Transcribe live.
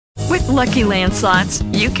Lucky Land Slots,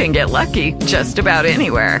 you can get lucky just about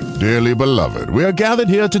anywhere. Dearly beloved, we are gathered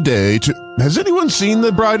here today to... Has anyone seen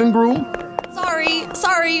the bride and groom?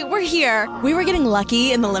 Sorry, we're here. We were getting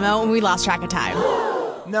lucky in the limo and we lost track of time.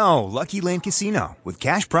 No, Lucky Land Casino, with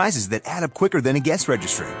cash prizes that add up quicker than a guest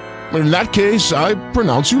registry. In that case, I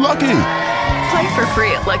pronounce you lucky. Play for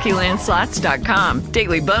free at LuckyLandSlots.com.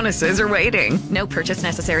 Daily bonuses are waiting. No purchase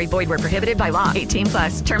necessary. Void where prohibited by law.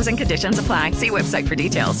 18+. Terms and conditions apply. See website for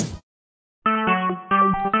details.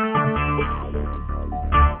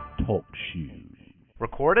 Talk shoes.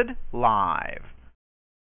 Recorded live.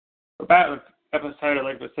 We're back with episode of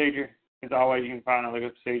Legal Procedure. As always, you can find a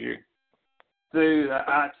Legal Procedure through the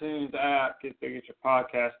iTunes app. Get your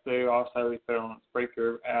podcast through. Also, we put it on the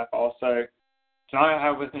Spreaker app. Also, tonight I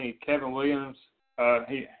have with me Kevin Williams.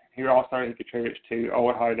 He contributes to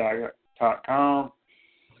oldhotdog.com.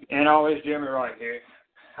 And always Jeremy Wright here.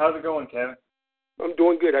 How's it going, Kevin? I'm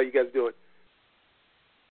doing good. How you guys doing?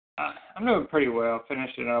 I'm doing pretty well.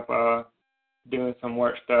 Finishing up doing some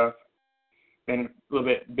work stuff. Been a little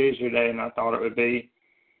bit busier day than I thought it would be.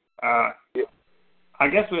 Yeah. I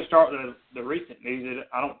guess we'll start with the recent news.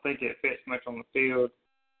 I don't think it fits much on the field.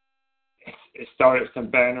 It started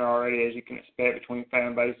some banter already, as you can expect, between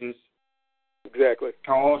fan bases. Exactly.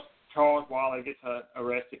 Charles Wiley gets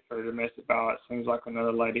arrested for domestic violence. Seems like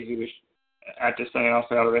another lady who was at the scene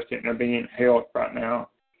also got arrested, and they're being held right now.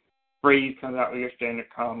 Freeze comes out with your standard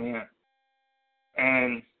comment.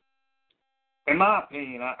 And in my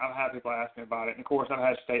opinion, I've had people ask me about it. And, of course, I've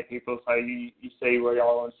had state people say, you see what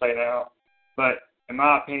y'all want to say now. But in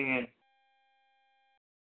my opinion,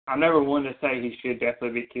 I never wanted to say he should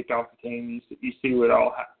definitely be kicked off the team. You see what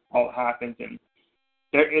all happens. And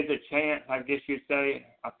there is a chance, I guess you'd say,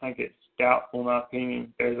 I think it's doubtful in my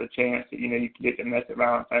opinion, there's a chance that, you can get domestic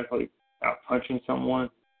violence actually out punching someone.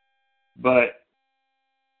 But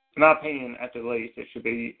in my opinion, at the least, it should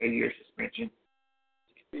be a year suspension.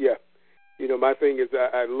 Yeah. My thing is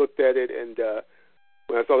I looked at it, and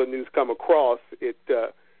when I saw the news come across, it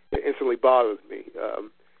instantly bothers me,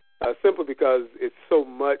 simply because it's so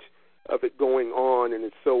much of it going on and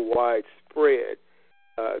it's so widespread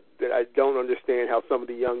that I don't understand how some of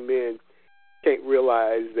the young men can't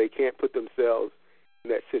realize they can't put themselves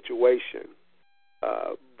in that situation.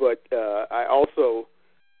 But I also,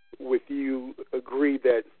 with you, agree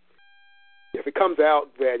that if it comes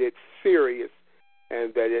out that it's serious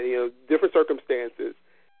and that, different circumstances,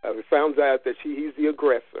 if it found out that he's the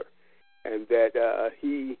aggressor and that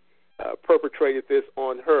he perpetrated this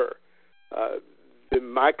on her, then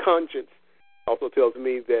my conscience also tells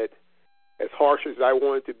me that as harsh as I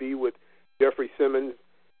wanted to be with Jeffrey Simmons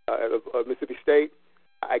of Mississippi State,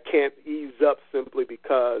 I can't ease up simply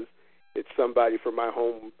because it's somebody from my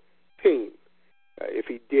home team. If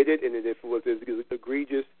he did it and if it was as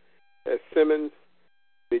egregious as Simmons,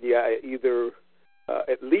 then yeah, either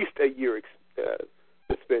at least a year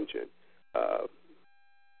suspension,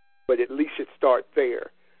 but at least should start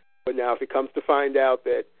there. But now if it comes to find out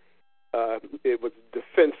that it was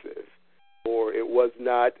defensive or it was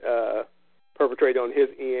not perpetrated on his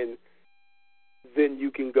end, then you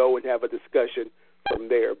can go and have a discussion from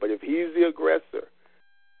there. But if he's the aggressor,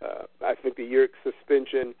 I think the year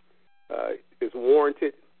suspension is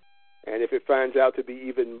warranted. And if it finds out to be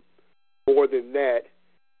even more than that,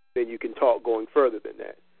 then you can talk going further than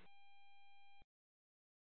that.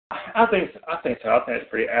 I think so. I think it's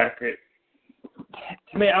pretty accurate.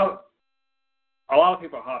 To me, a lot of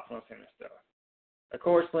people are hot on this kind of stuff. Of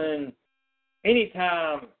course,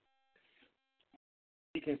 anytime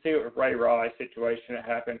you can see it with Ray Rice's situation that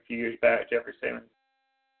happened a few years back, Jeffrey Simmons.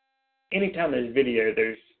 Anytime there's video,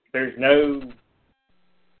 there's no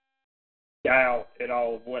doubt at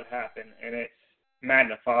all of what happened, and it's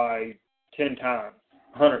magnified 10 times,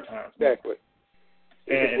 100 times. Exactly.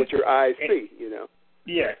 It's what your eyes see,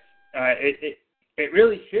 Yes. It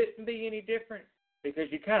really shouldn't be any different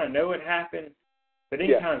because you kind of know it happened, but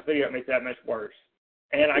anytime it's video, it makes it that much worse.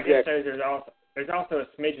 And I guess there's also a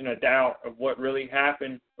smidgen of doubt of what really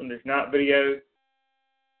happened when there's not video.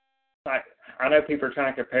 Like, I know people are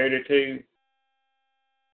trying to compare the two.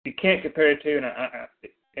 You can't compare the two, and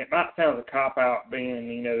it might sound a cop-out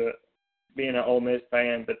being an Ole Miss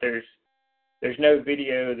fan, but there's no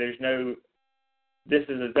video, this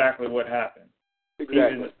is exactly what happened.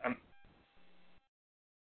 Exactly.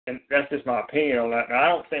 And that's just my opinion on that. Now, I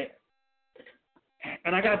don't think,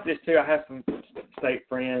 and I got this too, I have some state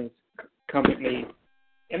friends come at me,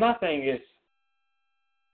 and my thing is,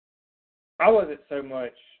 I wasn't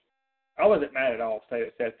mad at all state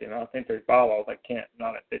accepting. I think there's bylaws that can't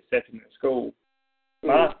not accept him in school.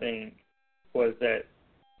 My thing was that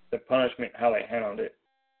the punishment, how they handled it.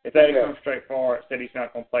 If they had come straight forward, said he's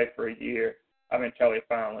not going to play for a year, I've been totally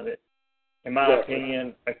fine with it. In my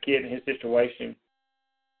opinion, a kid in his situation,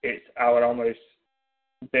 I would almost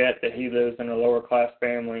bet that he lives in a lower class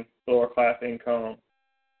family, lower class income.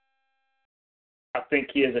 I think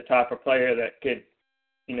he is a type of player that could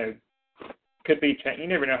be changed. You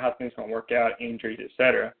never know how things going to work out, injuries,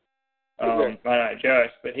 etc. Might not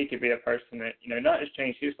adjust, but he could be a person that, not just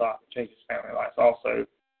change his life, but change his family life also.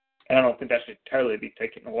 And I don't think that should totally be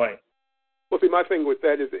taken away. Well, see, my thing with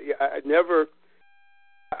that is that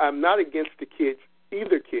I'm not against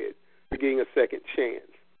either kid, for getting a second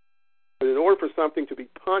chance. But in order for something to be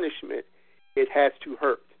punishment, it has to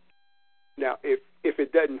hurt. Now, if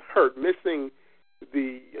it doesn't hurt, missing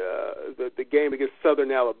the game against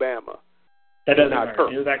Southern Alabama, that doesn't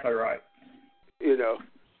hurt. You're exactly right. He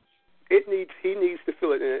needs to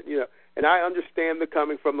feel it. And I understand the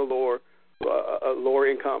coming from the lower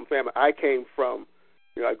income family. I came from,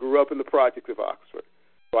 I grew up in the projects of Oxford,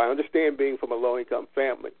 so I understand being from a low income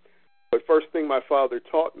family. But first thing my father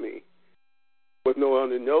taught me was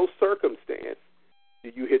under no circumstance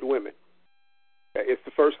do you hit women. It's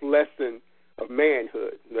the first lesson of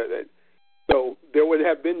manhood. So there would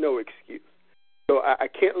have been no excuse. So I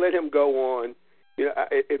can't let him go on.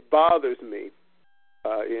 It bothers me,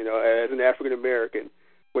 as an African American,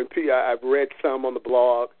 when I've read some on the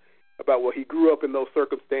blog about, he grew up in those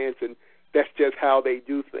circumstances, and that's just how they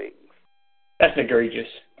do things. That's egregious.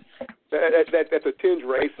 That's a tinge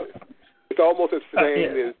racist. It's almost as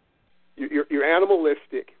saying is you're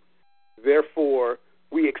animalistic, therefore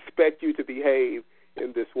we expect you to behave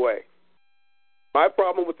in this way. My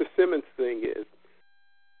problem with the Simmons thing is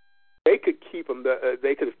they could keep him.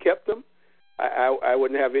 They could have kept him. I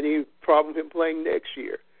wouldn't have any problem with him playing next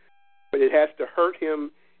year. But it has to hurt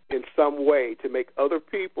him in some way to make other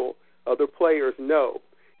players know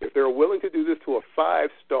if they're willing to do this to a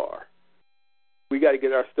 5-star, we got to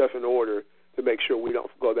get our stuff in order to make sure we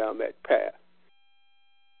don't go down that path.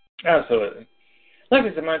 Absolutely. Like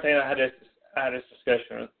I said, my thing, I had this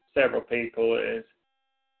discussion with several people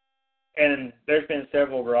and there's been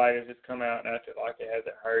several writers that's come out and acted like it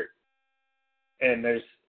hasn't hurt. And there's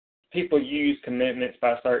people use commitments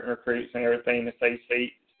by certain recruits and everything to say,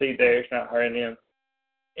 see there, it's not hurting them.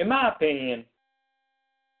 In my opinion,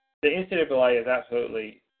 the NCAA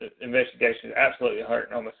the investigation is absolutely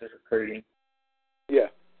hurting Ole Miss's recruiting. Yeah.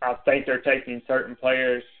 I think they're taking certain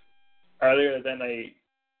players earlier than they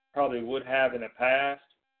probably would have in the past.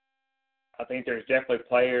 I think there's definitely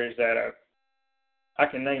players that I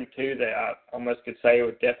can name two that I almost could say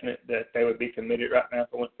that they would be committed right now if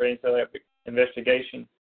it went for NCAA investigation.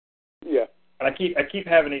 Yeah. And I keep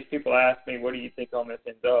having these people ask me, what do you think Ole Miss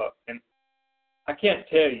ends up? And I can't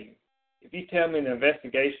tell you. If you tell me the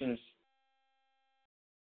investigations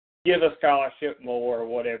give a scholarship more or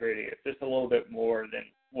whatever it is, just a little bit more than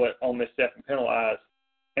what Ole Miss set and penalized,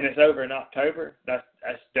 and it's over in October, that's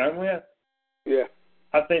done with. Yeah.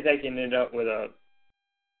 I think they can end up with a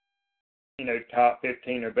top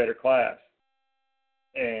 15 or better class.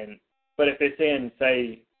 But if it's in,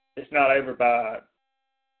 say, it's not over by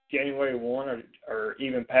January 1 or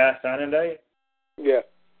even past signing day, yeah,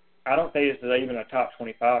 I don't think this is even a top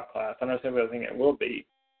 25 class. I know some people think it will be.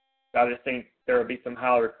 But I just think there will be some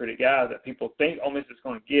highly recruited guys that people think Ole Miss is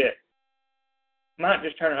going to get. Might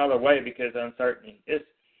just turn another way because of uncertainty.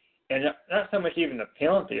 And not so much even the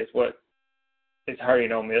penalty is what is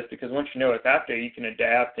hurting Ole Miss, because once you know it's out there, you can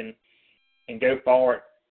adapt and go forward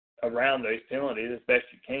around those penalties as best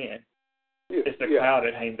you can. Yeah, it's the cloud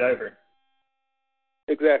that hangs over.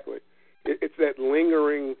 Exactly. It's that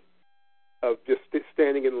lingering of just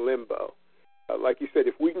standing in limbo. Like you said,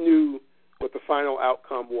 if we knew what the final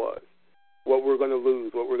outcome was, what we're going to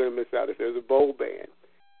lose, what we're going to miss out, if there's a bowl ban,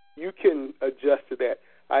 you can adjust to that.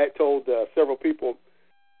 I had told several people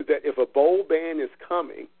that if a bowl ban is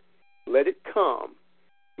coming, let it come.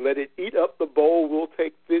 Let it eat up the bowl we'll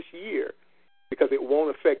take this year, because it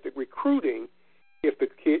won't affect the recruiting if the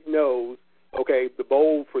kid knows, okay, the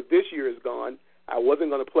bowl for this year is gone. I wasn't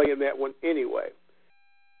going to play in that one anyway.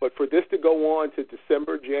 But for this to go on to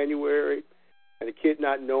December, January, and the kid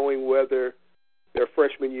not knowing whether their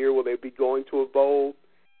freshman year will they be going to a bowl,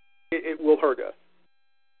 it will hurt us.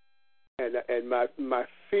 And my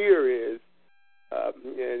fear is,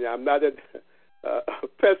 and I'm not a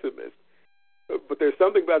pessimist, but there's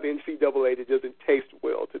something about the NCAA that doesn't taste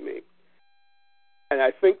well to me. And I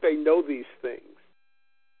think they know these things.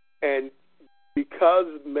 And because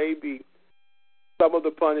maybe some of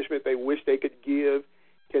the punishment they wish they could give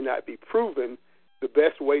cannot be proven, the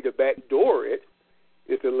best way to backdoor it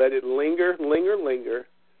is to let it linger,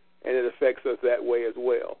 and it affects us that way as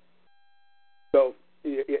well. So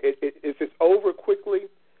if it's over quickly,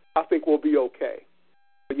 I think we'll be okay.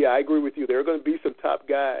 But, yeah, I agree with you. There are going to be some top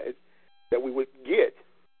guys that we would get,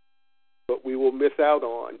 but we will miss out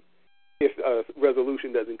on if a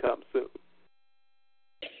resolution doesn't come soon.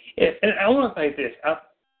 Yeah, and I want to say this. I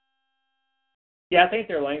think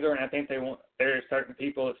they're lingering. I think there are certain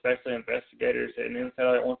people, especially investigators and inside,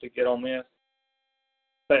 that want to get on this.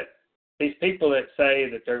 But these people that say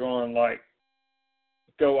that they're going to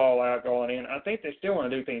go all out, going in, I think they still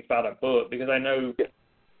want to do things by the book because I know,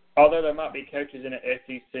 although there might be coaches in the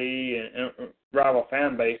SEC and rival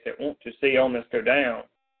fan base that want to see Ole Miss go down,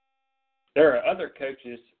 there are other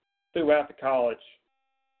coaches throughout the college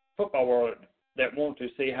football world that want to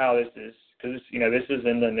see how this is, because this is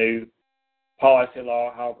in the new policy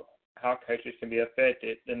law, how coaches can be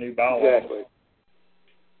affected, the new bylaws. Exactly.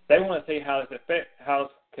 They want to see how it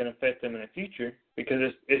can affect them in the future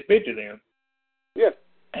because it's big to them. Yes.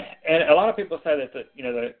 And a lot of people say that the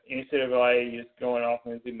NCAA is going off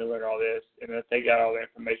Lindsey Miller and all this, and that they got all the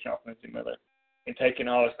information off Lindsey Miller and taking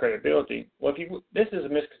all his credibility. Well, this is a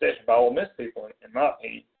misconception by Ole Miss people, in my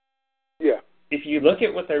opinion. Yeah. If you look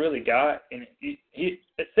at what they really got, and it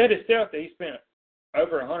said itself that he spent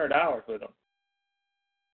over 100 hours with them.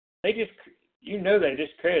 They just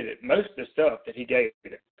credited most of the stuff that he gave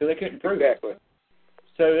them because they couldn't prove it.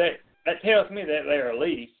 So that tells me that they're at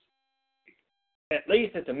least at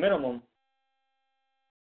the minimum,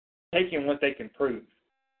 taking what they can prove.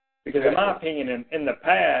 Because in my opinion, in the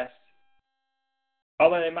past,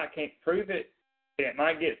 although they can't prove it, and it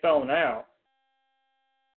might get thrown out,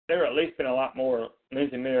 there have at least been a lot more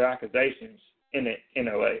Lindsey Miller accusations in the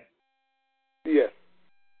NOA. Yes,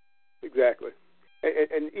 exactly.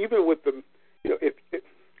 And even with the, if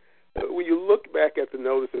when you look back at the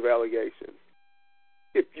notice of allegations,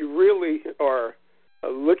 if you really are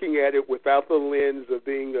looking at it without the lens of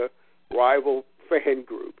being a rival fan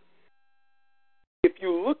group, if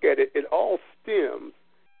you look at it, it all stems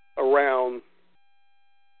around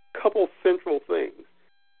a couple central things.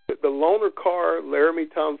 The loaner car Laramie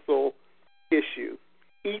Tunsil issue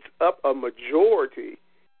eats up a majority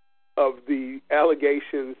of the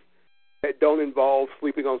allegations that don't involve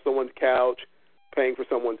sleeping on someone's couch, paying for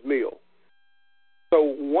someone's meal.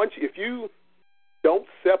 So if you don't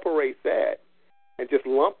separate that and just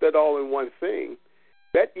lump that all in one thing,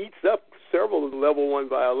 that eats up several of the level 1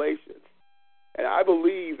 violations. And I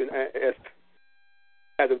believe,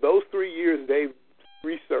 as of those 3 years they've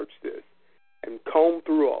researched this and combed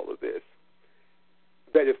through all of this,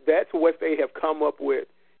 that if that's what they have come up with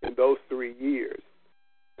in those 3 years,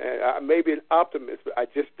 and I may be an optimist, but I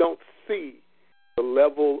just don't see the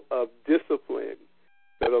level of discipline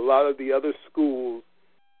that a lot of the other schools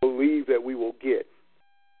believe that we will get.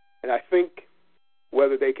 And I think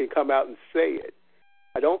whether they can come out and say it,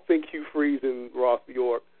 I don't think Hugh Freeze and Ross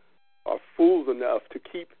Bjork are fools enough to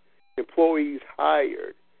keep employees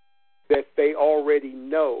hired that they already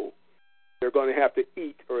know they're going to have to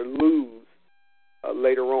eat or lose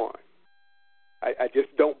later on. I just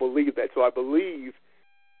don't believe that. So I believe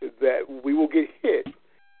that we will get hit,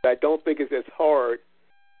 but I don't think it's as hard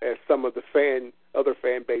as some of the other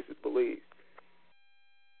fan bases believe.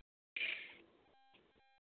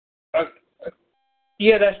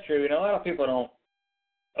 Yeah, that's true. And a lot of people don't.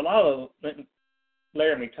 A lot of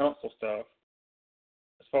Laramie Tunsil stuff,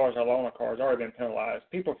 as far as our loaner car, has already been penalized.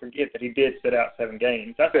 People forget that he did sit out 7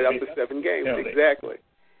 games. That's sit out the 7 games, penalty. Exactly.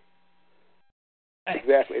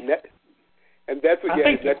 Exactly, and that's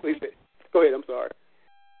again. Go ahead. I'm sorry.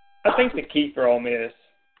 I think the key for Ole Miss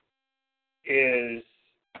is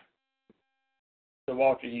the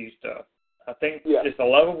Walter Hughes stuff. I think it's a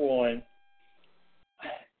level 1.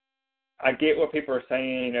 I get what people are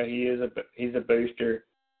saying. He's a booster.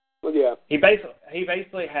 Well, yeah. He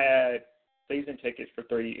basically had season tickets for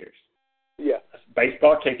 3 years. Yeah.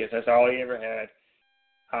 Baseball tickets. That's all he ever had.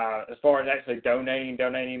 As far as actually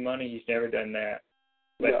donating money, he's never done that.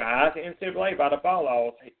 But as the NCAA, by the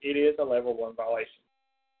bylaws, it is a level 1 violation.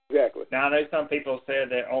 Exactly. Now, I know some people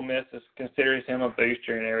said that Ole Miss considers him a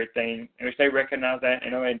booster and everything, and which they recognize that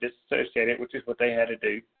and disassociate it, which is what they had to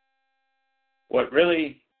do. What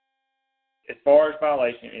really, as far as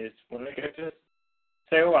violation is, when they go to the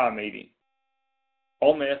COI meeting,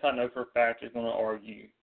 Ole Miss, I know for a fact, is going to argue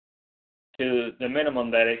to the minimum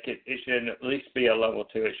that it should at least be a level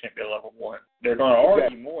 2. It shouldn't be a level 1. They're going to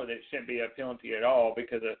argue more that it shouldn't be a penalty at all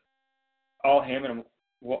because of all him and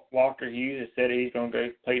Walter Hughes has said he's going to go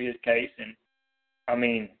plead his case. And, I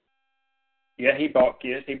mean, he bought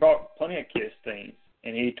kids. He bought plenty of kids things,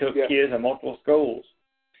 and he took kids at multiple schools.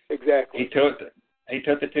 Exactly. He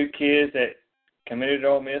took the 2 kids that committed to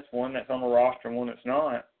Ole Miss, one that's on the roster and one that's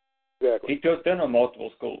not, He could have done on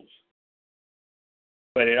multiple schools.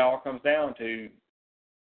 But it all comes down to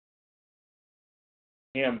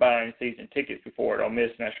him buying season tickets before at Ole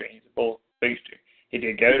Miss, and that's right. He's a bull booster. He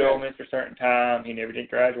did go to Ole Miss for a certain time. He never did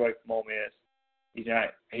graduate from Ole Miss. He's not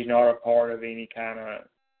a part of any kind of,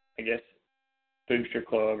 I guess, booster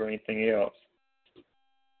club or anything else.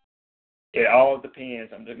 It all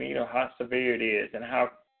depends on how severe it is and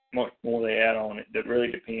how much more they add on it. That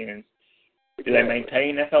really depends. Do they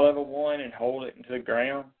maintain FL level 1 and hold it into the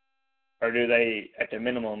ground, or do they, at the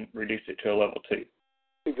minimum, reduce it to a level 2?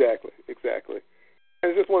 Exactly.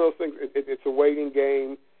 And it's just one of those things. It's a waiting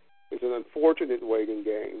game. It's an unfortunate waiting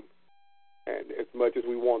game. And as much as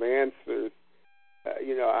we want answers,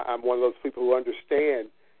 I'm one of those people who understand.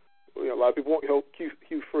 A lot of people want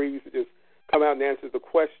Hugh Freeze to just come out and answer the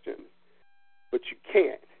question, but you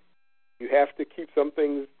can't. You have to keep some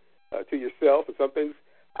things to yourself, and some things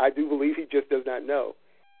I do believe he just does not know.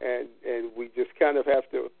 And we just kind of have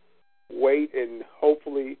to wait, and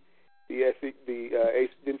hopefully the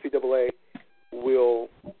NCAA will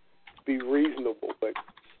be reasonable. But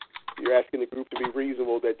you're asking the group to be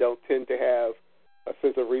reasonable that don't tend to have a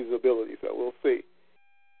sense of reasonability. So we'll see.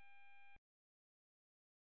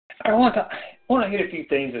 I want to hit a few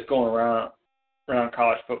things that's going around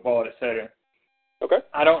college football, et cetera. Okay.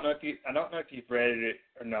 I don't know if you've read it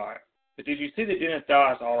or not, but did you see the Dennis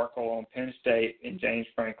Dawes article on Penn State and James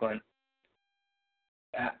Franklin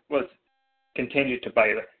was contingent to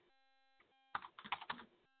Baylor?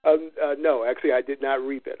 No, actually, I did not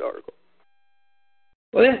read that article.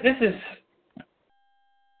 Well, this is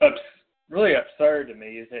really absurd to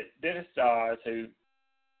me. Is that Dennis Dawes, who,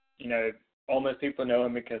 almost people know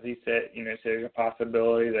him because he said, there's a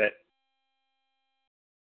possibility that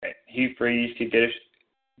Hugh Freeze could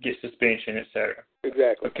get suspension, et cetera.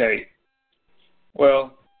 Exactly. Okay.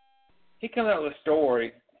 Well, he comes out with a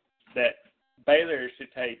story that Baylor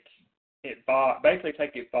should take advice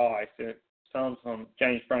from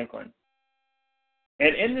James Franklin.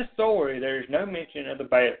 And in the story, there's no mention of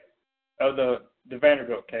the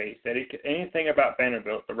Vanderbilt case, anything about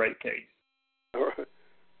Vanderbilt, the rape case. All right.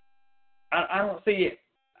 I don't see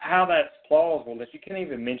how that's plausible that you can't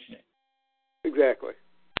even mention it. Exactly.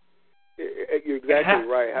 You're exactly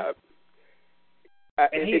right.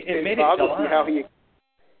 It bothers me how he.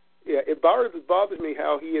 Yeah, it bothers me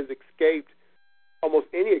how he has escaped almost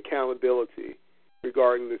any accountability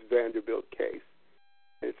regarding this Vanderbilt case,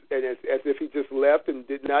 and it's as if he just left and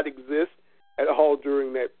did not exist at all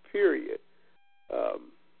during that period.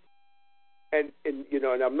 And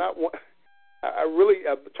I'm not one. I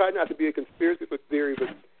try not to be a conspiracy theory, but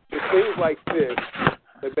it's things like this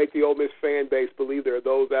that make the Ole Miss fan base believe there are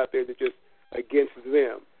those out there that just against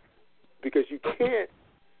them, because you can't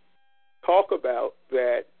talk about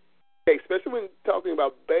that case, especially when talking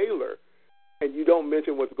about Baylor, and you don't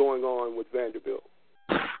mention what's going on with Vanderbilt.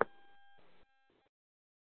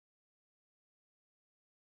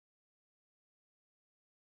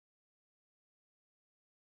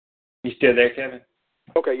 You still there, Kevin?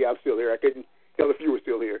 Okay, yeah, I'm still here. I couldn't tell if you were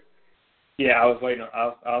still here. Yeah, I was waiting. I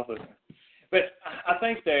was listening. But I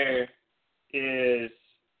think there is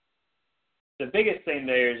the biggest thing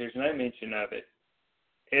there is there's no mention of it.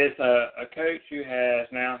 It's a coach who has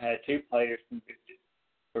now had 2 players convicted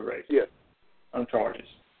for rape on charges.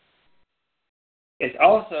 It's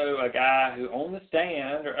also a guy who on the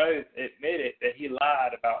stand under oath admitted that he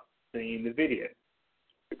lied about seeing the video.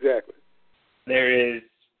 Exactly. There is,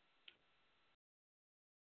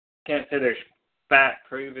 can't say there's fact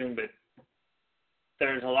proven, but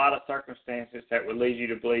there's a lot of circumstances that would lead you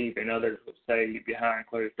to believe, and others would say behind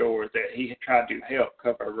closed doors, that he had tried to help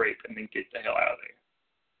cover a rape and then get the hell out of there.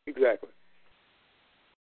 Exactly.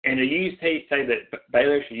 And he say that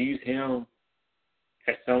Baylor should use him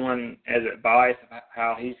as someone as advice of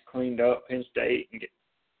how he's cleaned up Penn State and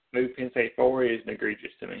moved Penn State forward is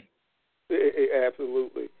egregious to me.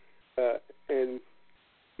 Absolutely. And,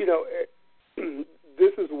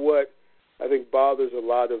 this is what I think bothers a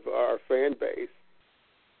lot of our fan base,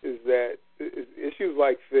 is that issues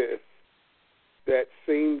like this that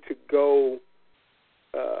seem to go,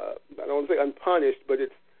 I don't want to say unpunished, but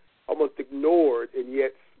it's almost ignored, and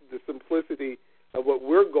yet the simplicity of what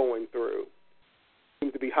we're going through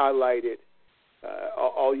seems to be highlighted.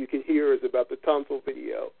 All you can hear is about the Tunsil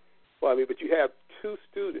video. Well, but you have 2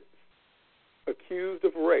 students accused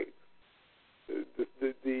of rape.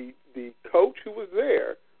 The coach who was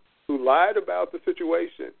there, who lied about the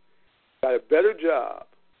situation, got a better job,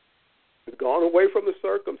 has gone away from the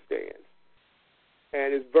circumstance,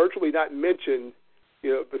 and is virtually not mentioned,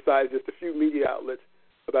 besides just a few media outlets,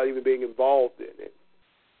 about even being involved in it.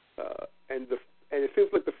 and it seems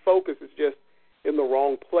like the focus is just in the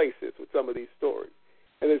wrong places with some of these stories.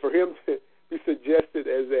 And then for him to be suggested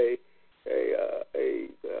as a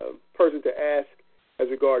person to ask as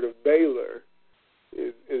regard of Baylor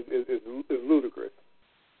is ludicrous.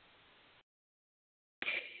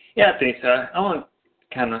 Yeah, I think so. I want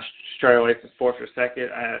to kind of stray away from sports for a second.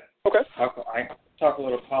 Okay. I talk a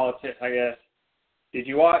little politics, I guess. Did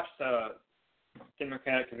you watch the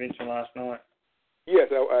Democratic convention last night?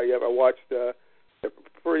 Yes, I watched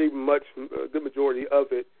pretty much a good majority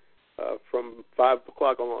of it from 5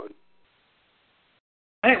 o'clock on.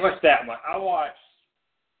 I didn't watch that much. I watched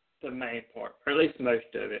the main part, or at least most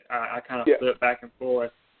of it. I kind of flipped back and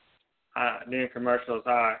forth during commercials.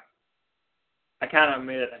 I kind of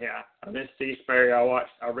admit, I missed Seasbury. I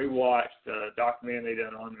rewatched the documentary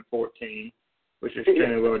done on him in 2014, which is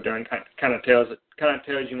extremely well done. Kind of tells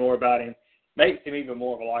you more about him. Makes him even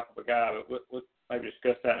more of a likable guy. But we'll maybe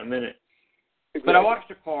discuss that in a minute. Exactly. But I watched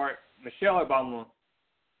the part. Michelle Obama.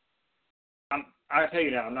 I tell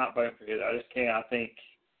you now, I'm not voting for him. I just can't. I think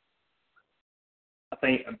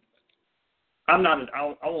I'm not.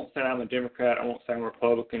 I won't say I'm a Democrat. I won't say I'm a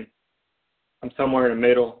Republican. I'm somewhere in the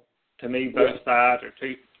middle. To me, both sides are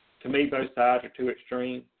too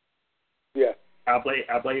extreme. Yeah. I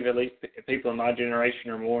believe at least people in my generation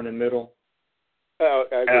are more in the middle. Oh,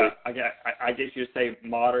 I agree. I guess you'd say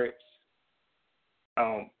moderates.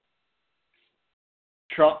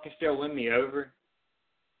 Trump can still win me over.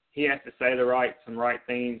 He has to say some right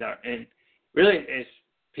things, and really it's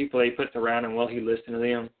people he puts around him, will he listen to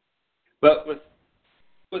them? But with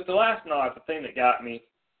the last night, the thing that got me,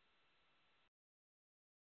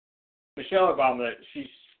 Michelle Obama, she's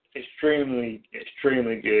extremely,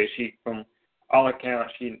 extremely good. She, from all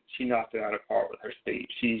accounts, she knocked it out of the park with her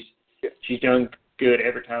speech. She's done good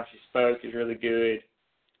every time she spoke. Is really good.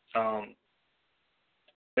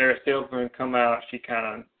 Sarah Silverman come out, she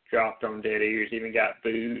kind of dropped on dead ears, even got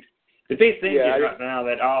booed. The big thing is right now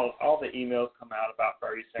that all the emails come out about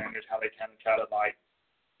Bernie Sanders, how they kind of try to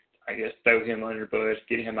throw him under the bus,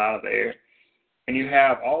 get him out of there. And you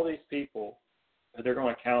have all these people that they're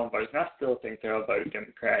going to count on votes, and I still think they'll vote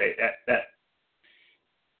Democratic.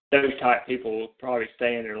 Those type people will probably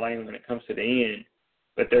stay in their lane when it comes to the end.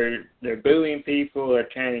 But they're booing people, they're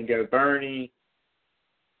chanting "Go Bernie."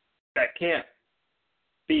 That can't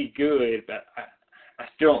be good, but I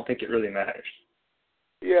still don't think it really matters.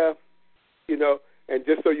 Yeah, and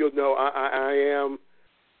just so you'll know, I am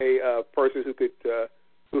a person who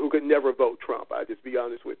could never vote Trump. I'll just be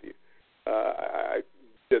honest with you.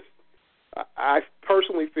 I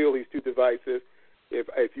personally feel he's too divisive.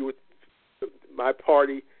 If you would, my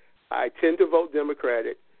party, I tend to vote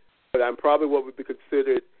Democratic, but I'm probably what would be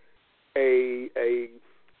considered a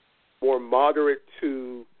more moderate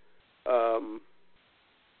to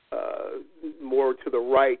more to the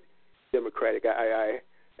right Democratic. I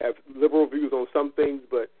have liberal views on some things,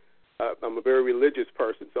 but I'm a very religious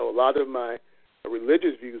person, so a lot of my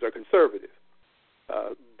religious views are conservative.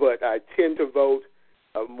 But I tend to vote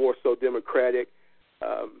more so Democratic.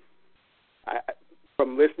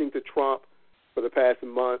 From listening to Trump for the past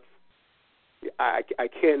month, I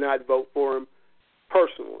cannot vote for him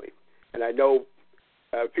personally. And I know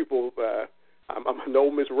people, I'm an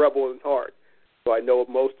Ole Miss Rebel in heart, so I know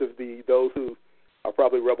most of those who are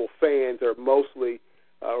probably Rebel fans are mostly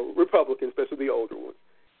Republicans, especially the older ones.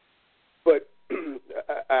 But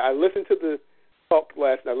I listened to the talk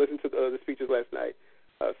last night. I listened to the speeches last night.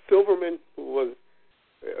 Silverman was,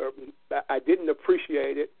 I didn't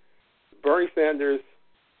appreciate it. Bernie Sanders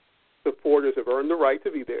supporters have earned the right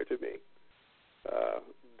to be there to me.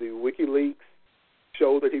 The WikiLeaks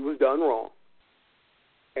showed that he was done wrong.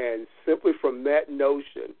 And simply from that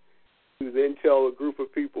notion to then tell a group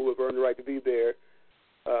of people who have earned the right to be there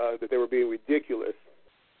that they were being ridiculous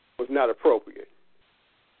was not appropriate.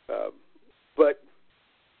 But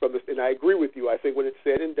and I agree with you. I think when it's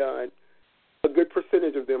said and done, a good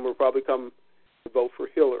percentage of them will probably come to vote for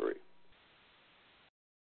Hillary.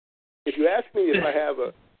 If you ask me if I have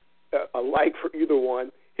a like for either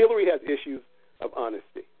one, Hillary has issues of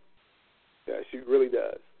honesty. Yeah, she really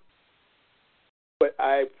does. But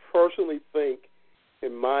I personally think,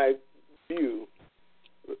 in my view,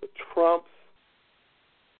 Trump's,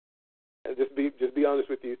 and just be honest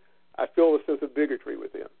with you, I feel a sense of bigotry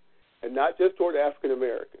with him, and not just toward African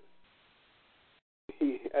Americans.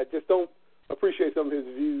 I just don't appreciate some of his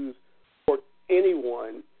views toward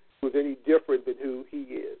anyone who's any different than who he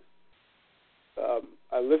is.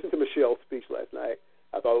 I listened to Michelle's speech last night.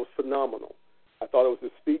 I thought it was phenomenal. I thought it was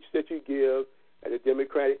the speech that you give at a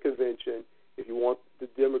Democratic convention if you want the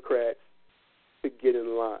Democrats to get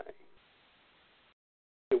in line.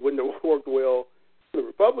 It wouldn't have worked well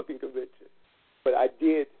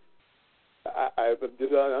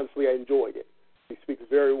honestly, I enjoyed it. She speaks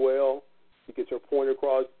very well. She gets her point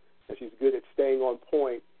across, and she's good at staying on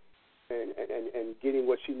point and getting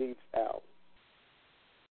what she needs out.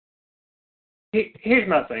 Here's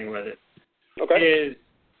my thing with it. Okay.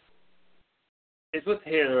 Is with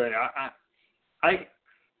Hillary.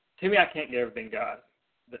 To me, I can't get everything God.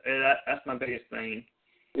 That's my biggest thing.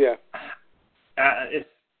 Yeah.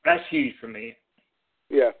 That's huge for me.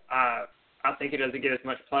 Yeah. I think it doesn't get as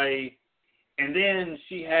much play. And then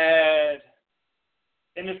she had,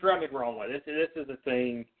 and it's rub me the wrong way. This is a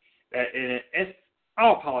thing that it's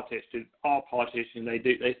all politicians. All politicians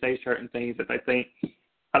they say certain things that they think.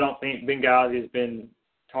 I don't think Benghazi has been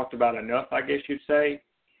talked about enough, I guess you'd say.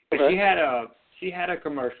 But okay. she had a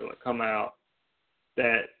commercial that come out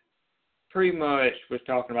that pretty much was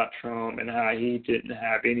talking about Trump and how he didn't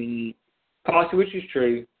have any policy, which is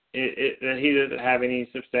true. That he doesn't have any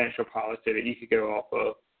substantial policy that you could go off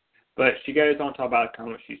of. But she goes on to talk about a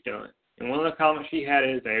comment she's done. And one of the comments she had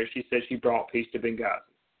is there, she said she brought peace to Benghazi.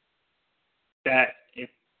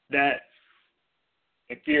 That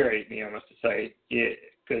infuriates me, I must say,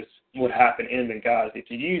 because what happened in Benghazi,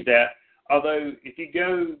 to use that, although if you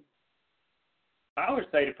go, I would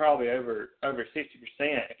say to probably over 60%,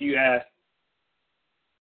 if you ask,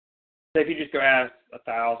 say if you just go ask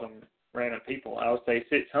 1,000 random people, I would say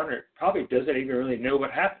 600 probably doesn't even really know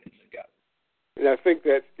what happened in Benghazi. And I think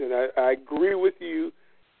that, and I agree with you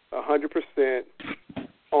 100%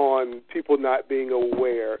 on people not being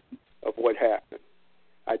aware of what happened.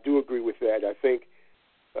 I do agree with that. I think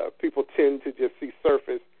people tend to just see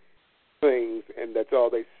surface things, and that's all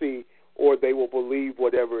they see, or they will believe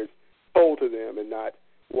whatever is told to them and not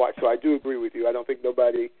watch. So I do agree with you. I don't think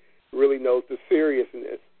nobody really knows the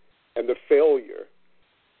seriousness and the failure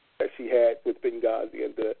that she had with Benghazi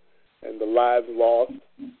and the lives lost.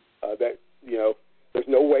 That there's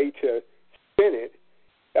no way to spin it.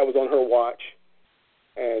 That was on her watch,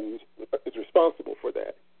 and is responsible for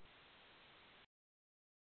that.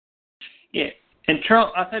 Yeah, and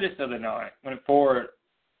Trump, I said this the other night before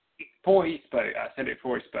he spoke. I said it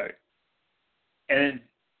before he spoke, and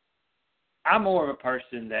I'm more of a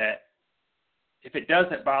person that if it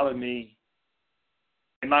doesn't bother me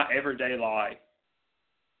in my everyday life,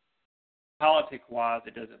 politic-wise,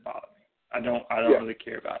 it doesn't bother me. I don't really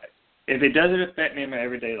care about it. If it doesn't affect me in my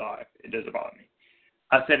everyday life, it doesn't bother me.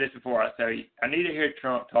 I said this before. I said I need to hear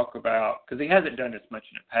Trump talk about, because he hasn't done this much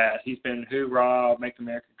in the past. He's been hoorah, make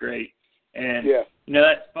America great, and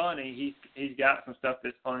that's funny. He's got some stuff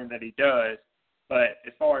that's funny that he does, but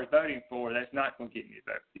as far as voting for, that's not going to get me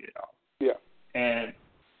to vote for you at all. Yeah. And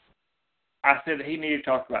I said that he needed to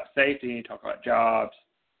talk about safety. He needed to talk about jobs.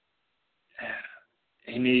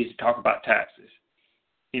 He needs to talk about taxes.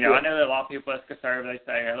 I know that a lot of people that's conservative,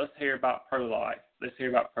 they say, hey, let's hear about pro-life. Let's hear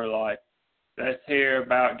about pro-life. Let's hear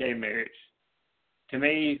about gay marriage. To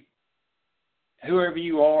me, whoever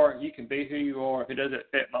you are, you can be who you are. If it doesn't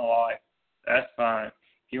fit my life, that's fine.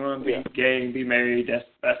 If you want to be gay and be married,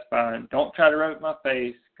 that's fine. Don't try to rub it in my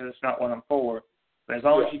face because it's not what I'm for. But as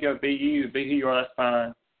long as you go be you, be who you are, that's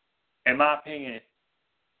fine. In my opinion,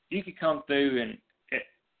 you could come through and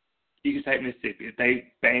you could take Mississippi. If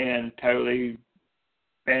they totally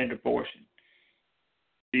banned abortion,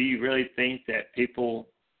 do you really think that people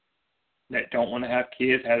that don't want to have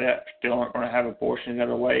kids still aren't going to have abortion in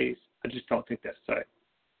other ways? I just don't think that's so.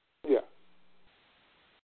 Yeah.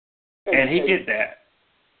 And he did that.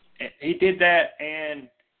 He did that, and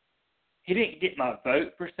he didn't get my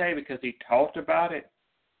vote per se because he talked about it,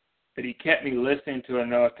 but he kept me listening to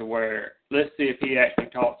enough to where let's see if he actually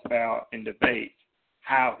talks about in debates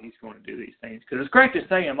how he's going to do these things. Because it's great to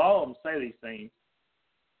say him, all of them say these things,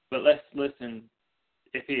 but let's listen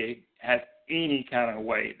if he has any kind of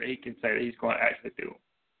way that he can say that he's going to actually do them.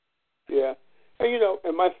 Yeah. And,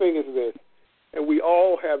 and my thing is this, and we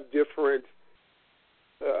all have different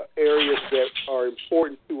areas that are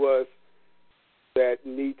important to us that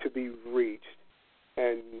need to be reached.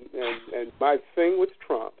 And my thing with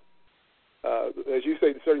Trump, as you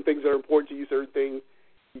say, certain things are important to you, certain things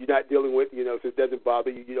you're not dealing with, if it doesn't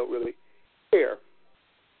bother you, you don't really care.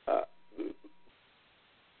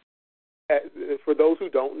 For those who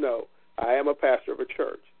don't know, I am a pastor of a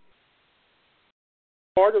church.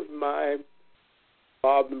 Part of my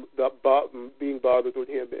being bothered with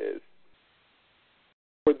him is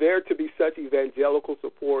for there to be such evangelical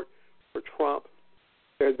support for Trump.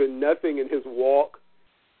 There's been nothing in his walk,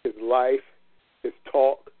 his life, his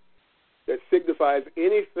talk that signifies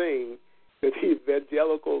anything that the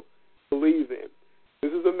evangelicals believe in.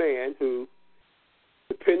 This is a man who,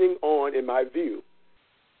 depending on, in my view,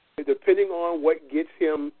 depending on what gets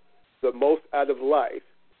him the most out of life,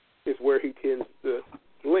 is where he tends to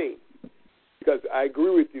lean. Because I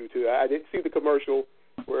agree with you, too. I didn't see the commercial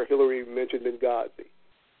where Hillary mentioned Benghazi.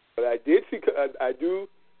 But I did see, I do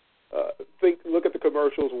look at the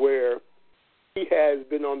commercials where he has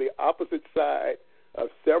been on the opposite side of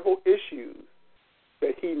several issues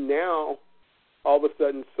that he now all of a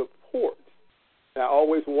sudden supports. And I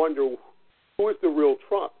always wonder, who is the real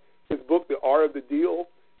Trump? His book, The Art of the Deal,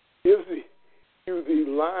 gives you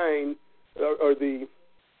the line or the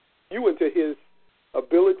view into his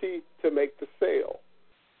ability to make the sale.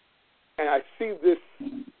 And I see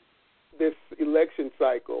this election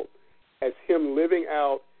cycle as him living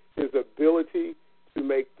out his ability to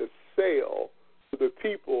make the sale to the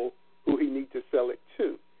people who he needs to sell it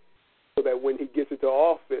to, so that when he gets into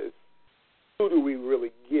office, who do we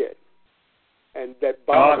really get? And that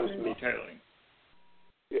bothers me. Totally.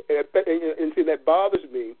 And see, that bothers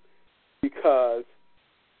me because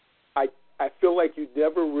I feel like you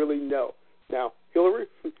never really know. Now, Hillary,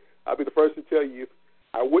 I'll be the first to tell you,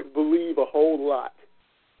 I wouldn't believe a whole lot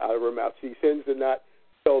out of her mouth. She tends to not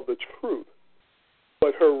tell the truth.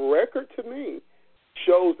 But her record to me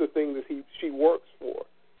shows the thing that she works for.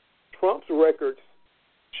 Trump's record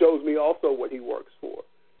shows me also what he works for.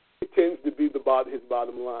 It tends to be his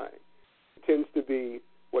bottom line. It tends to be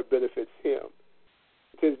what benefits him.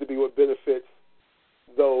 It tends to be what benefits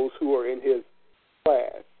those who are in his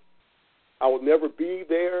class. I will never be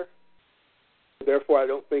there. Therefore, I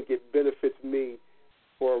don't think it benefits me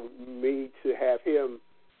for me to have him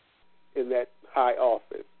in that high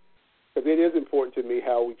office. Because it is important to me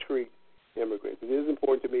how we treat immigrants. It is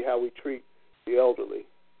important to me how we treat the elderly.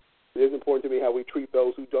 It is important to me how we treat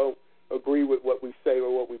those who don't agree with what we say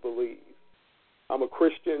or what we believe. I'm a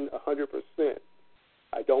Christian 100%.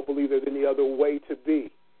 I don't believe there's any other way to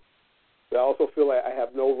be. But I also feel like I have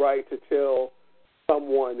no right to tell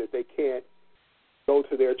someone that they can't go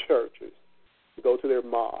to their churches, go to their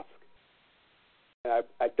mosque. And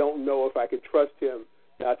I don't know if I can trust him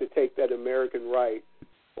not to take that American right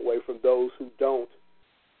away from those who don't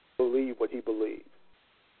believe what he believes.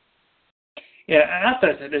 Yeah, and I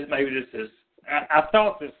thought that I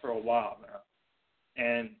thought this for a while now,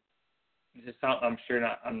 and it's just something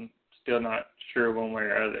I'm still not sure one way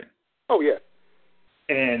or other. Oh yeah.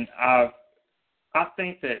 And I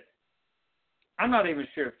think that I'm not even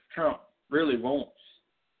sure if Trump really wants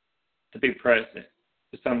to be president.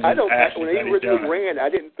 When he originally ran, I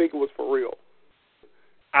didn't think it was for real.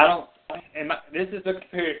 I don't. This is a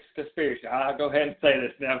conspiracy. I'll go ahead and say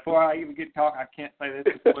this now. Before I even get to talk, I can't say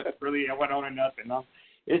this is what really went on or nothing.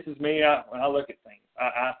 This is me when I look at things.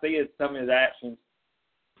 I see some of his actions.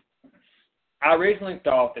 I originally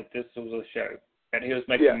thought that this was a show, that he was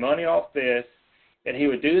making money off this, that he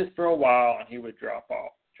would do this for a while, and he would drop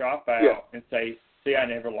out, and say, see, I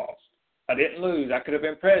never lost. I didn't lose. I could have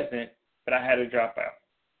been president, but I had to drop out.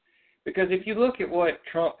 Because if you look at what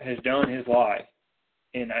Trump has done in his life,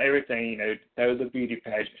 and everything, throw the beauty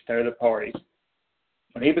pageants, throw the parties.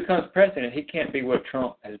 When he becomes president, he can't be what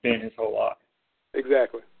Trump has been his whole life.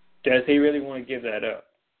 Exactly. Does he really want to give that up?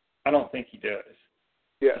 I don't think he does.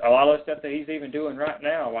 Yeah. A lot of the stuff that he's even doing right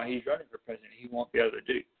now while he's running for president, he won't be able to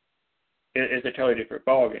do. It's a totally different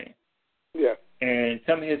ballgame. Yeah. And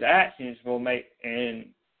some of his actions will make, and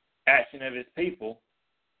action of his people,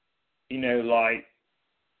 like,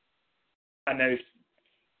 I know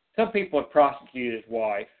some people have prosecuted his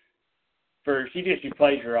wife for she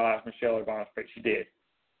plagiarized Michelle Obama's speech. She did,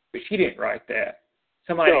 but she didn't write that.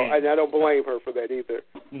 And I don't blame her for that either.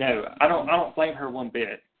 No, I don't blame her one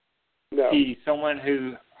bit. No. She's someone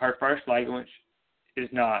who her first language is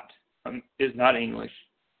not English.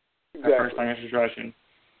 Exactly. Her first language is Russian.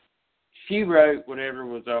 She wrote whatever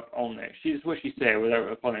was up on there. She's what she said, whatever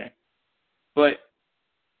was on there. But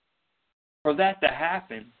for that to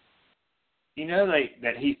happen,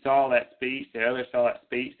 that he saw that speech, the others saw that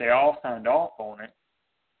speech, they all signed off on it.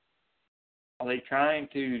 Are they trying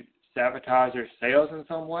to sabotage their sales in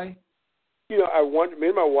some way? I wonder, me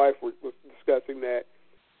and my wife were discussing that.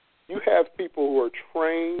 You have people who are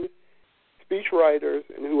trained speechwriters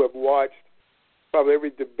and who have watched probably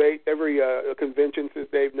every debate, every convention since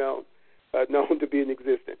they've known to be in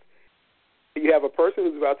existence. You have a person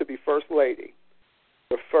who's about to be first lady.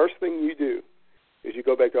 The first thing you do is you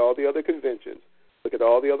go back to all the other conventions, look at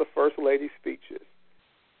all the other first lady speeches.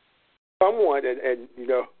 Someone, and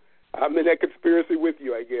I'm in that conspiracy with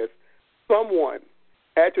you, I guess. Someone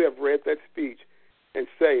had to have read that speech and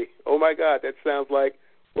say, oh, my God, that sounds like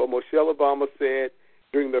what Michelle Obama said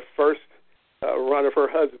during the first run of her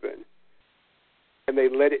husband. And they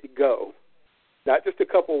let it go. Not just a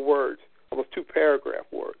couple words, almost 2-paragraph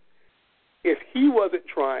words. If he wasn't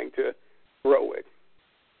trying to throw it,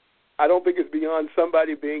 I don't think it's beyond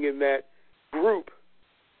somebody being in that group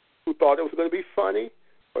who thought it was going to be funny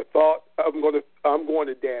or thought I'm going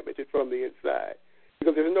to damage it from the inside.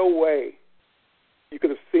 Because there's no way you could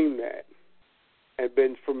have seen that and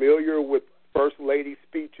been familiar with First Lady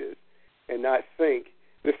speeches and not think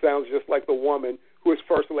this sounds just like the woman who is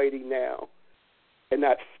First Lady now and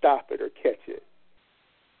not stop it or catch it.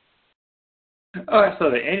 Oh,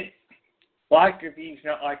 absolutely. And like your views,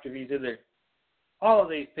 not like your views either. All of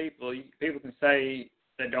these people can say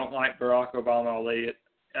they don't like Barack Obama, or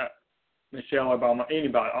Michelle Obama,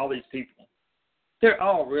 anybody, all these people. They're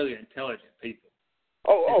all really intelligent people.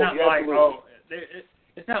 It's not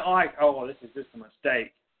like, this is just a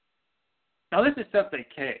mistake. Now, this is stuff they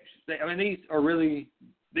catch.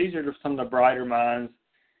 These are just some of the brighter minds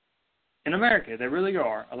in America. They really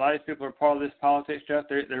are. A lot of these people are part of this politics stuff.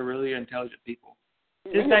 They're really intelligent people.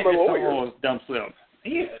 This ain't just some dumb slip.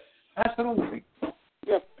 Yes, absolutely.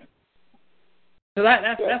 Yeah. So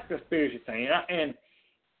that's a conspiracy thing. And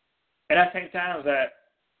at the same time,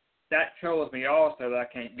 that shows me also that I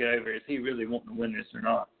can't get over. Is he really wanting to win this or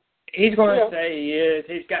not? He's going to say he is.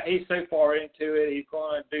 He's so far into it. He's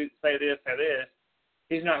going to say this, say this.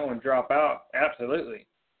 He's not going to drop out. Absolutely.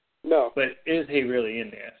 No. But is he really in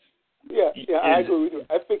this? Yeah, I agree with you.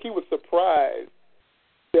 I think he was surprised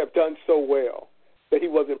to have done so well that he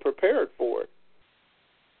wasn't prepared for it.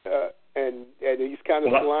 And he's kind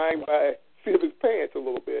of flying by the seat of his pants a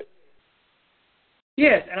little bit.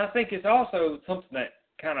 Yes, and I think it's also something that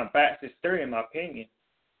kind of backs his theory, in my opinion.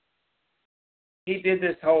 He did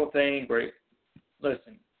this whole thing where,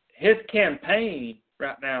 listen, his campaign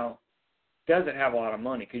right now doesn't have a lot of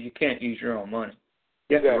money because you can't use your own money.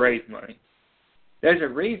 You have to raise money. There's a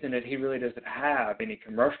reason that he really doesn't have any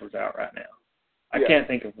commercials out right now. I can't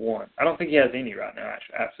think of one. I don't think he has any right now,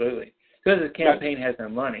 actually, absolutely. Because his campaign has no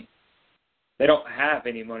money. They don't have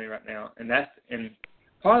any money right now, and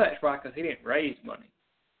part of that's right because he didn't raise money.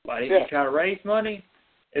 But if you try to raise money,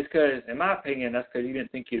 it's because, in my opinion, that's because you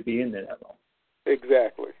didn't think you'd be in there that long.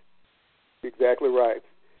 Exactly right.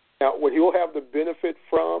 Now, what he'll have the benefit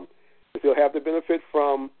from is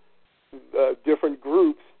different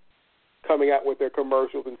groups coming out with their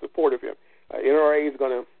commercials in support of him. NRA is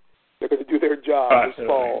going to do their job this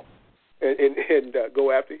fall and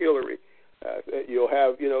go after Hillary. You'll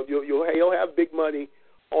have big money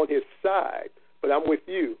on his side, but I'm with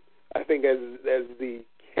you. I think as the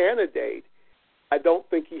candidate, I don't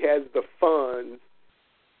think he has the funds.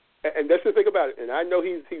 And that's the thing about it. And I know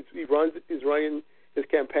he's running his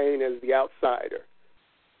campaign as the outsider.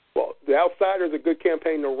 Well, the outsider is a good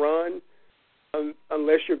campaign to run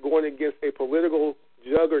unless you're going against a political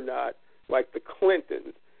juggernaut like the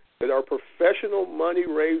Clintons that are professional money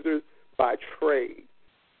raisers by trade.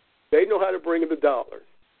 They know how to bring in the dollars.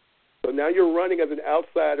 So now you're running as an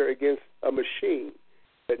outsider against a machine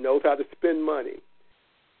that knows how to spend money.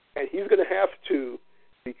 And he's going to have to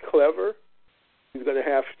be clever. He's going to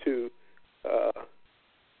have to,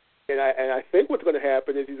 and I think what's going to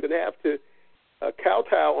happen is he's going to have to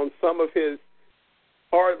kowtow on some of his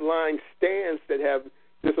hard-line stands that have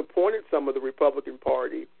disappointed some of the Republican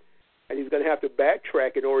Party, and he's going to have to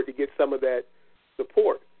backtrack in order to get some of that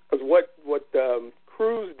support. Because what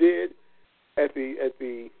Cruz did at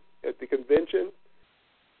the convention,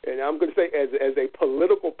 and I'm going to say as a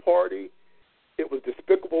political party, it was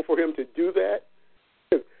despicable for him to do that.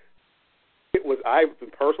 I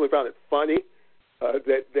personally found it funny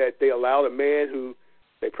that they allowed a man who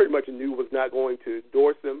they pretty much knew was not going to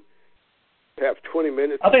endorse them to have 20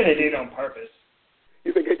 minutes. I think they did it on purpose.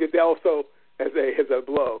 You think they did that also as a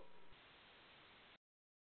blow?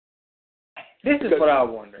 This is what I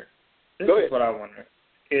wonder.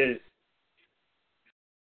 Is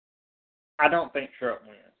I don't think Trump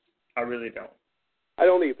wins. I really don't. I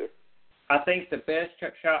don't either. I think the best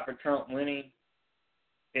shot for Trump winning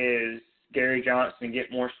is Gary Johnson get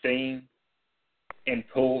more steam and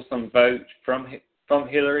pull some votes from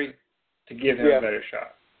Hillary to give him a better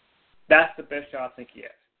shot. That's the best shot I think he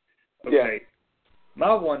has. Okay. Yeah.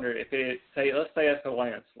 My wonder if let's say it's a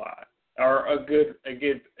landslide or a good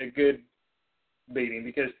beating,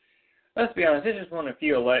 because let's be honest, this is one of the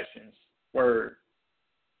few elections where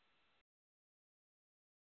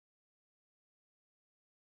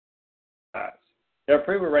their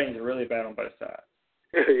approval ratings are really bad on both sides.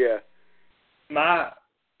 Yeah. My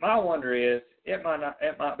wonder is it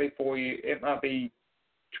might be 4 years, it might be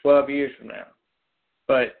 12 years from now,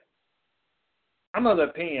 but I'm of the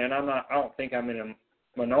opinion, I don't think I'm in a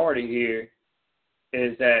minority here,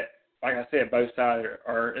 is that, like I said, both sides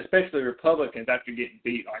are especially Republicans, after getting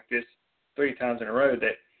beat like this 3 times in a row,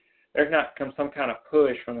 that there's not some kind of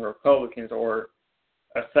push from the Republicans or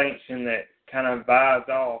a sanction that kind of buys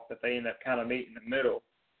off, that they end up kind of meeting in the middle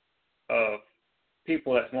of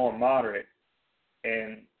people that's more moderate,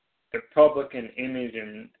 and the Republican image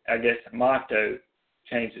and, I guess, motto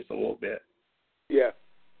changes a little bit. Yeah.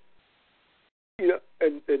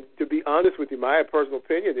 And to be honest with you, my personal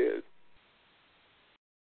opinion is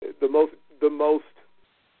the most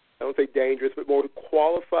I don't say dangerous, but more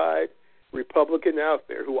qualified Republican out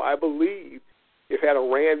there who I believe, if had a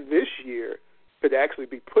ran this year, could actually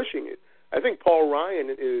be pushing it. I think Paul Ryan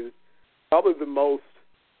is probably the most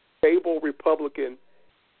stable Republican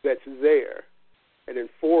that's there. And in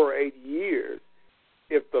 4 or 8 years,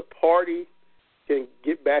 if the party can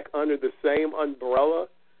get back under the same umbrella,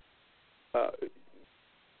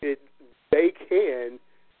 they can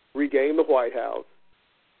regain the White House,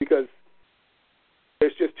 because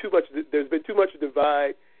there's been too much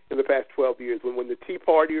divide in the past 12 years. When the Tea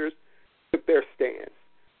Partiers took their stance,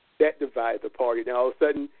 that divided the party. Now all of a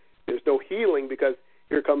sudden there's no healing, because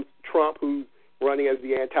here comes Trump, who's running as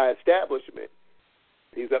the anti-establishment.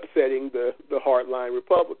 He's upsetting the hardline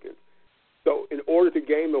Republicans. So in order to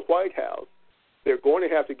gain the White House, they're going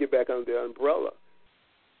to have to get back under the umbrella.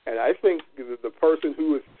 And I think the person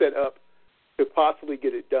who is set up to possibly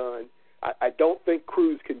get it done, I don't think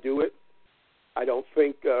Cruz can do it. I don't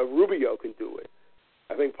think Rubio can do it.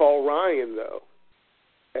 I think Paul Ryan, though,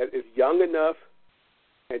 is young enough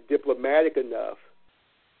and diplomatic enough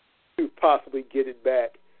to possibly get it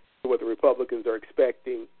back to what the Republicans are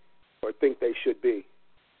expecting or think they should be.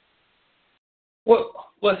 Well,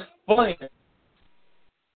 what's funny,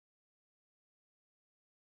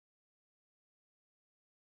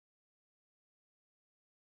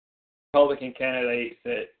 Republican candidates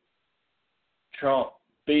that Trump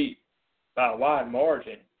beat by a wide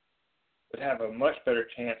margin would have a much better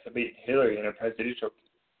chance of beating Hillary in a presidential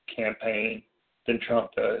campaign than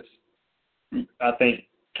Trump does. I think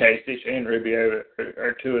Kasich and Rubio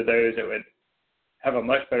are two of those that would have a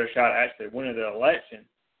much better shot at actually winning the election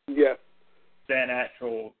than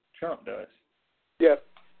actual Trump does. Yeah,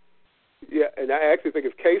 and I actually think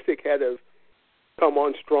if Kasich had have come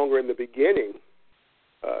on stronger in the beginning,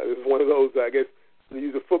 it was one of those, I guess, to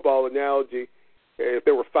use a football analogy, if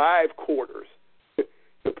there were 5 quarters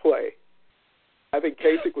to play, I think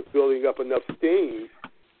Kasich was building up enough steam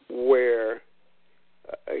where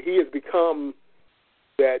he has become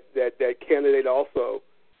that candidate also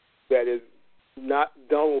that is not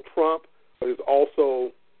Donald Trump, but is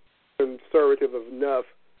also conservative enough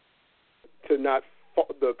to not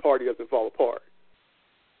the party doesn't fall apart.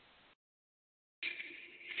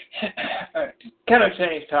 Kind of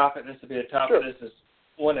change topic. This will be a topic. Sure. This is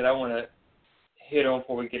one that I want to hit on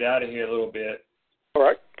before we get out of here a little bit. All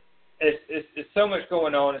right. It's so much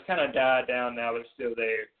going on. It's kind of died down now, but it's still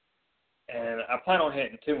there. And I plan on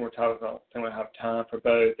hitting 2 more topics. I don't think we'll have time for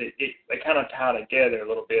both. They kind of tie together a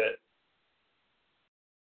little bit.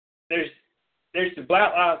 There's the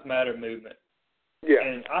Black Lives Matter movement. Yeah.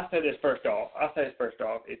 And I say this first off.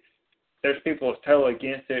 There's people that's totally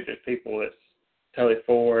against it. There's people that's totally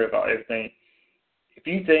for it, about everything. If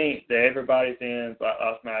you think that everybody's in Black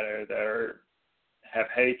Lives Matter that have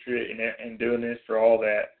hatred and doing this for all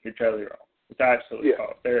that, you're totally wrong. It's absolutely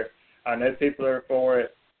false. I know people that are for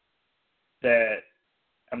it that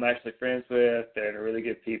I'm actually friends with, that are really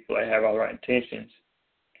good people. They have all the right intentions.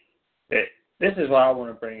 This is what I want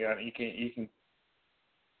to bring up. You can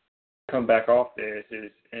come back off this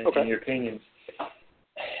in your opinions.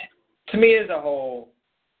 To me, as a whole,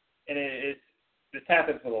 and this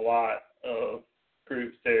happens with a lot of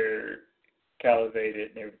groups that are calibrated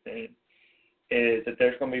and everything, is that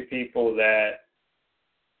there's going to be people that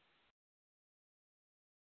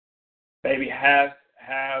maybe have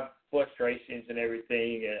frustrations and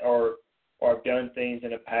everything, or have done things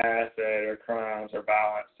in the past that are crimes or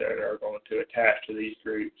violence that are going to attach to these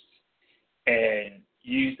groups, and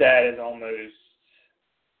use that as almost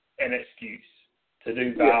an excuse to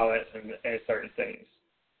do violence and certain things.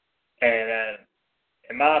 And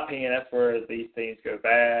in my opinion, that's where these things go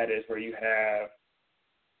bad, is where you have,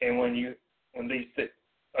 and when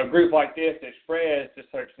a group like this that spreads to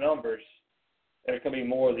such numbers, there's going to be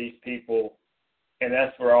more of these people, and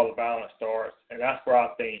that's where all the violence starts, and that's where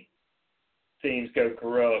I think things go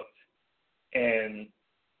corrupt. And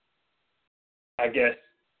I guess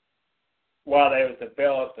while they was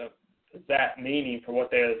developed, that meaning for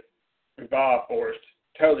what they was revived for is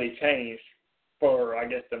totally changed for, I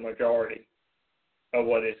guess, the majority of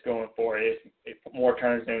what it's going for. It more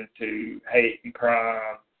turns into hate and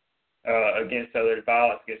crime against others,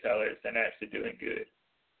 violence against others, than actually doing good.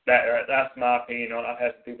 That's my opinion on it. I've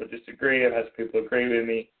had some people disagree. I've had some people agree with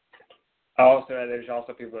me. Also, there's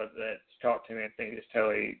also people that talk to me and think it's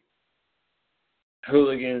totally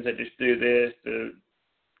hooligans that just do this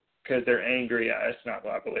because they're angry. That's not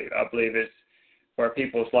what I believe. I believe it's where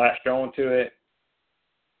people latched onto it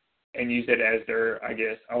and use it as their, I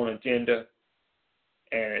guess, own agenda,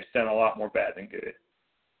 and it's done a lot more bad than good.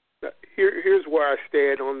 Here's where I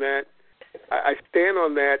stand on that. I stand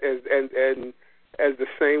on that as the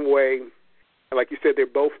same way, like you said, they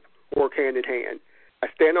both work hand in hand. I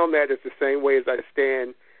stand on that as the same way as I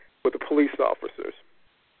stand with the police officers.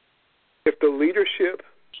 If the leadership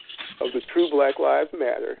of the true Black Lives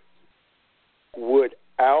Matter would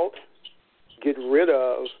get rid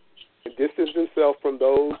of, and distance themselves from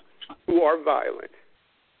those who are violent,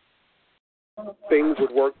 things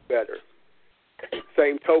would work better.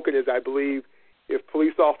 Same token as I believe if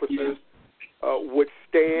police officers would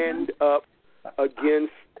stand up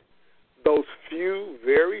against those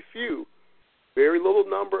very little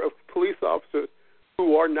number of police officers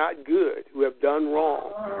who are not good, who have done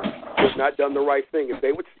wrong, who have not done the right thing. If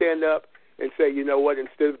they would stand up and say, you know what,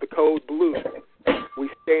 instead of the code blue, we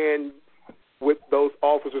stand with those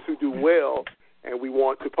officers who do well, and we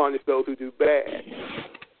want to punish those who do bad.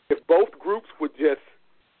 If both groups would just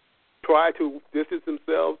try to distance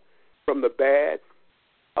themselves from the bad,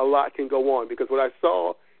 a lot can go on. Because what I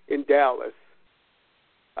saw in Dallas,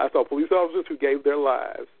 I saw police officers who gave their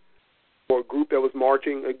lives for a group that was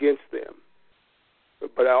marching against them.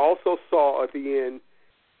 But I also saw at the end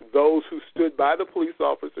those who stood by the police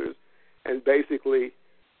officers and basically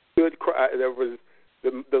stood. There was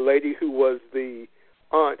the lady who was the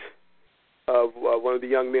aunt of one of the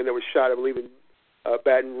young men that was shot, I believe, in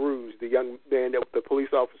Baton Rouge. The young man that the police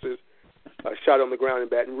officers shot on the ground in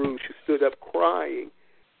Baton Rouge, who stood up crying,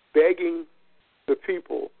 begging the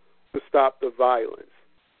people to stop the violence.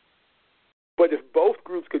 But if both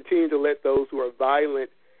groups continue to let those who are violent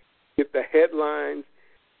get the headlines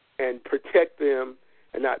and protect them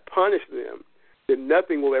and not punish them, then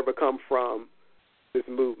nothing will ever come from this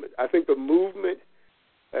movement. I think the movement,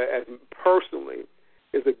 as personally,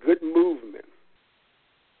 is a good movement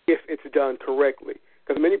if it's done correctly.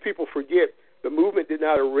 Because many people forget the movement did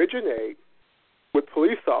not originate with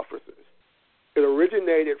police officers. It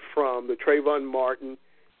originated from the Trayvon Martin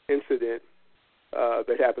incident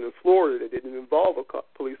that happened in Florida that didn't involve a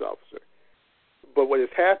police officer. But what has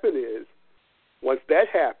happened is, once that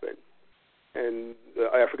happened, and the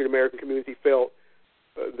African-American community felt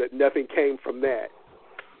that nothing came from that.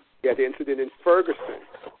 You had the incident in Ferguson.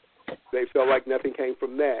 They felt like nothing came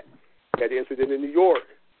from that. You had the incident in New York.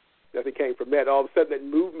 Nothing came from that. All of a sudden, that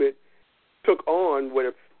movement took on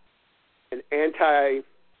with an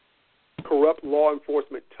anti-corrupt law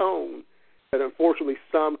enforcement tone that unfortunately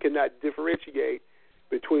some cannot differentiate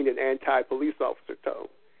between an anti-police officer tone.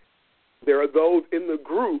 There are those in the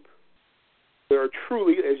group that are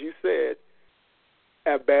truly, as you said,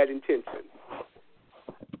 have bad intentions.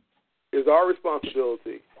 It's our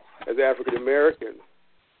responsibility as African Americans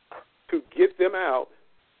to get them out,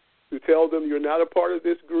 to tell them you're not a part of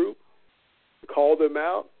this group, to call them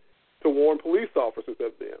out, to warn police officers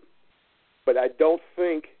of them. But I don't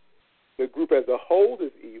think the group as a whole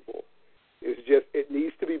is evil. It's just it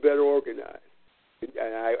needs to be better organized.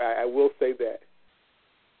 And I will say that.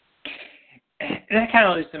 And that kind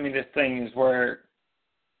of leads to me to things where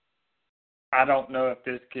I don't know if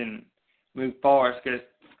this can move forward, because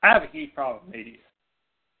I have a huge problem with media.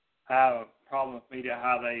 I have a problem with media,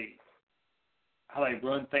 how they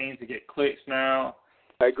run things to get clicks now.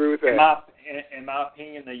 I agree with that. In my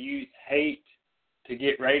opinion, they use hate to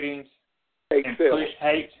get ratings and push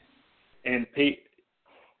hate. And to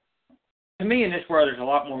me, in this world, there's a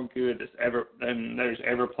lot more good than there's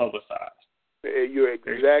ever publicized. You're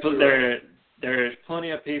exactly right. There's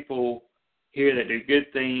plenty of people here that do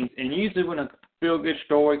good things, and usually when a feel-good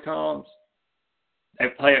story comes, they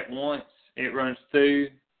play it once, it runs through,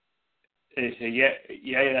 they say,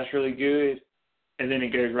 yeah, that's really good, and then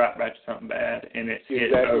it goes right back to something bad, and it's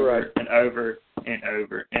hit over and over and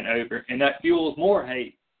over and over, and that fuels more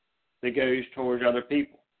hate that goes towards other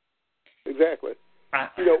people. Exactly. Go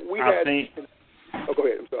ahead,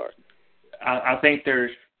 I'm sorry. I think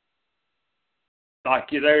there's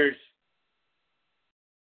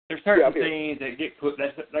certain things that get put.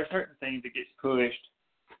 There's certain things that gets pushed.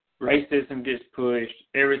 Racism gets pushed.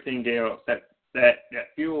 Everything else that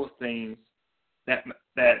fuels things that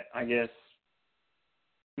I guess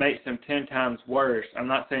makes them 10 times worse. I'm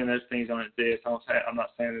not saying those things don't exist. I'm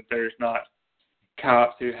not saying that there's not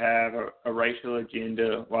cops who have a racial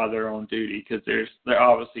agenda while they're on duty, because there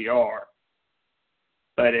obviously are.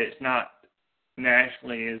 But it's not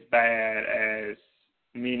nationally as bad as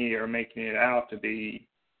many are making it out to be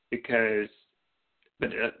because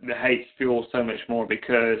the hate's fueled so much more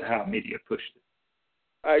because of how media pushed it.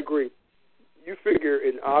 I agree. You figure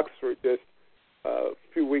in Oxford just a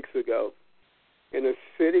few weeks ago, in a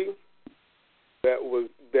city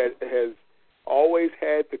that has always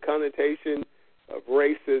had the connotation of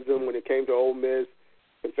racism when it came to Ole Miss,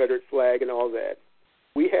 Confederate flag, and all that,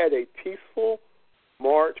 we had a peaceful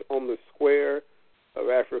march on the square of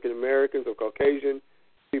African Americans or Caucasian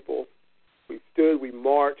people. We stood, we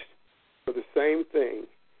marched for the same thing.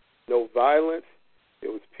 No violence. It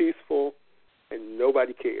was peaceful, and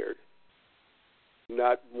nobody cared.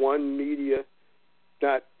 Not one media,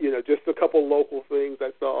 not, just a couple local things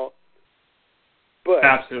I saw. But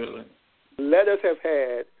absolutely, let us have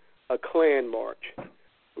had a Klan march.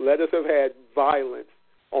 Let us have had violence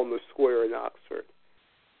on the square in Oxford.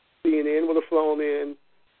 CNN would have flown in,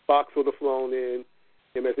 Fox would have flown in,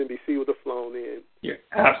 MSNBC would have flown in. You're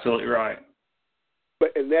absolutely right.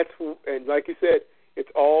 And like you said, it's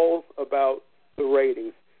all about the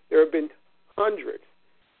ratings. There have been hundreds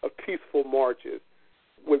of peaceful marches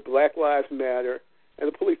with Black Lives Matter and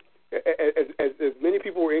the police. As many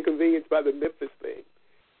people were inconvenienced by the Memphis thing.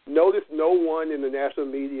 Notice no one in the national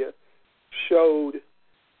media showed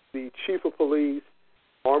the chief of police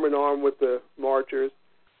arm in arm with the marchers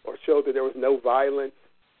or showed that there was no violence.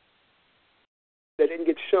 That didn't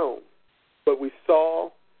get shown. But we saw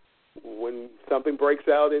when something breaks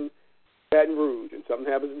out in Baton Rouge and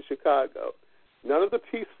something happens in Chicago, none of the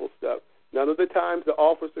peaceful stuff, none of the times the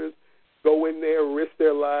officers go in there, risk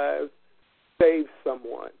their lives, save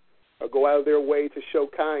someone, or go out of their way to show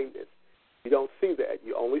kindness. You don't see that.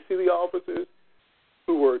 You only see the officers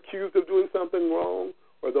who were accused of doing something wrong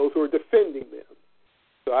or those who are defending them.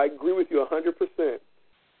 So I agree with you 100%.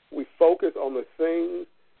 We focus on the things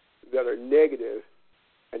that are negative,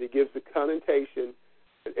 and it gives the connotation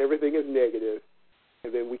that everything is negative,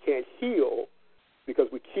 and then we can't heal because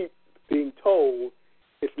we keep being told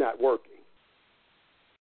it's not working.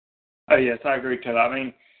 Oh, yes, I agree, Ted. I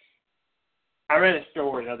mean, I read a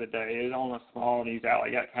story the other day. It was on a small news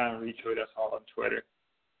outlet. Got kind of retweeted us all on Twitter.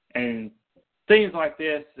 And things like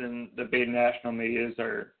this and the big national medias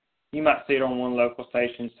you might see it on one local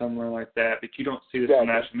station somewhere like that, but you don't see this on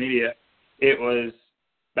national media. It was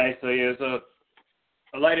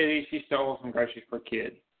a lady, she stole some groceries for a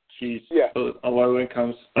kid. She's a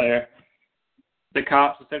low-income player. The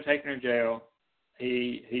cops, instead of taking her to jail,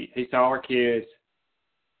 he saw her kids.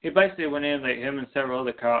 He basically went in, him and several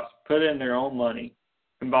other cops, put in their own money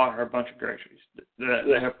and bought her a bunch of groceries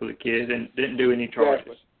that helped with the kids and didn't do any charges.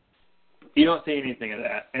 Exactly. You don't see anything of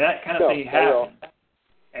that. And that kind of thing happens.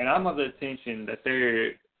 And I'm of the attention that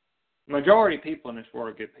majority of people in this world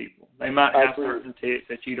are good people. They might have certain tics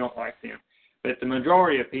that you don't like them, but the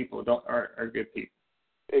majority of people are good people.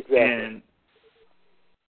 Exactly. And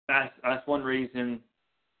that's one reason.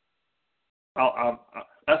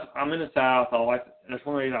 I'm in the South. That's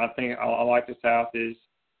one reason I think I like the South is,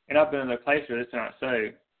 and I've been in a place where it's not so.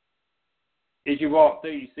 As you walk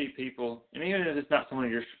through, you see people, and even if it's not someone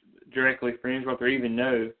you're directly friends with or even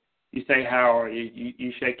know, you say how are you?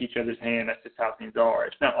 You shake each other's hand. That's just how things are.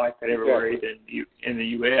 It's not like that everywhere in the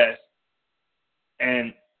U.S.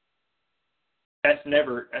 And that's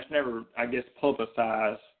never I guess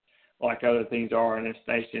publicized like other things are in this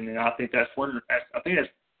nation. And I think that's one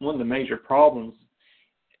of the major problems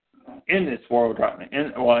in this world right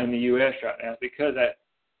now, in the U.S. right now, because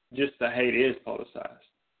the hate is publicized.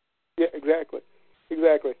 Yeah, exactly.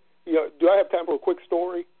 Do I have time for a quick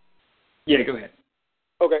story? Yeah, go ahead.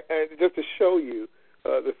 Okay, and just to show you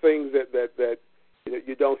the things that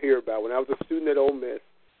you don't hear about. When I was a student at Ole Miss,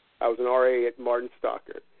 I was an RA at Martin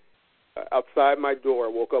Stockard. Outside my door, I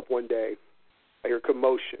woke up one day, I hear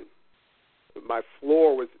commotion. My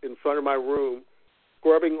floor was in front of my room,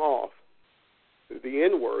 scrubbing off the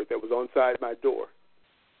N-word that was inside my door.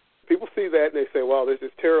 People see that and they say, well, this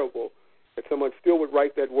is terrible that someone still would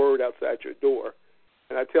write that word outside your door.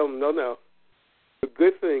 And I tell them, no. The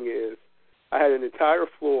good thing is I had an entire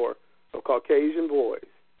floor of Caucasian boys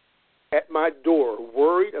at my door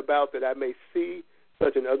worried about that I may see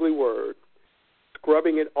such an ugly word,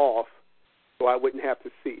 scrubbing it off so I wouldn't have to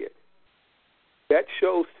see it. That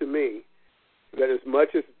shows to me that as much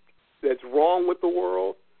as that's wrong with the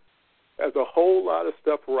world, there's a whole lot of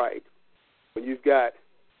stuff right when you've got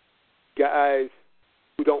guys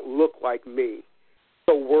who don't look like me,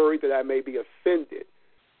 so worried that I may be offended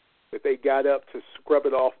that they got up to scrub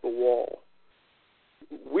it off the wall.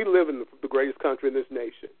 We live in the greatest country in this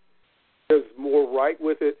nation. There's more right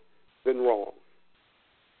with it than wrong.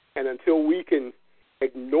 And until we can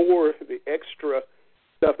ignore the extra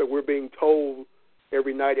stuff that we're being told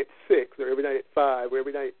every night at 6 or every night at 5 or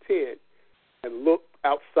every night at 10 and look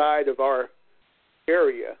outside of our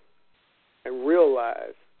area and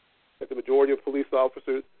realize that the majority of police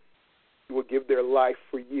officers will give their life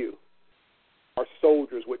for you. Our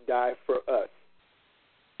soldiers would die for us.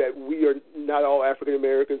 That we are not all African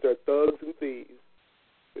Americans are thugs and thieves.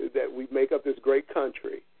 That we make up this great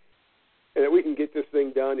country. And that we can get this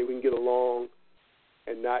thing done and we can get along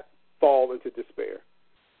and not fall into despair.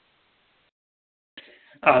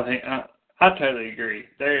 I totally agree.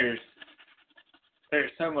 There's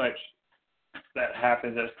so much that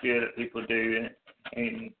happens that's good that people do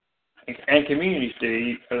and communities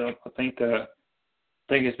do. I think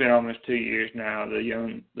it's been almost 2 years now. The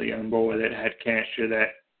young boy that had cancer, that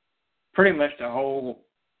pretty much the whole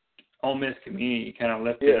Ole Miss community kind of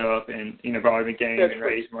lifted up and brought him a game and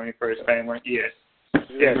raised money for his family. Yes,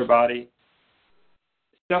 everybody.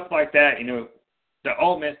 Stuff like that. The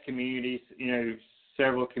Ole Miss communities.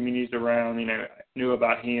 Several communities around. Knew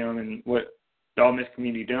about him and what the Ole Miss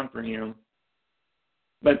community done for him.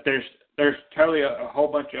 But there's totally a whole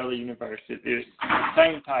bunch of other universities. There's the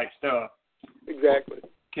same type stuff. Exactly.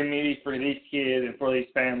 Communities for these kids and for these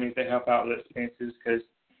families to help out with expenses, because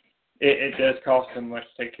it does cost so much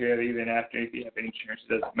to take care of, even after if you have insurance.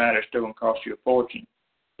 It doesn't matter. It's still going to cost you a fortune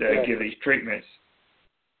to give these treatments.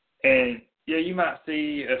 And, you might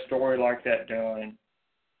see a story like that done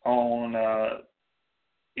on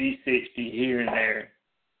E60 here and there.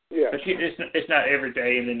 Yeah. But it's not every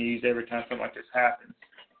day in the news every time something like this happens.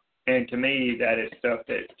 And to me, that is stuff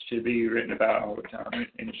that should be written about all the time,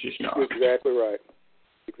 and it's just not. Exactly right.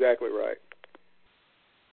 Exactly right.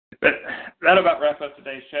 But that'll about wrap up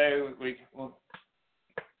today's show.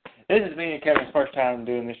 This is me and Kevin's first time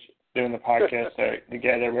doing the podcast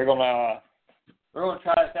together. We're gonna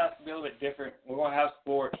try this out to be a little bit different. We're gonna have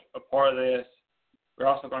sports a part of this. We're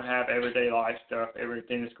also gonna have everyday life stuff,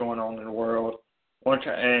 everything that's going on in the world.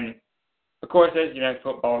 And of course, as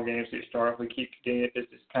football games get started, if we keep doing it, this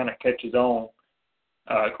kind of catches on.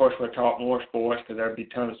 Of course, we'll talk more sports because there'll be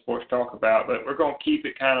tons of sports to talk about. But we're going to keep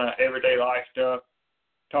it kind of everyday life stuff,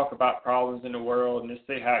 talk about problems in the world, and just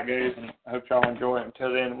see how it goes. And I hope y'all enjoy it.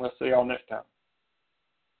 Until then, we'll see y'all next time.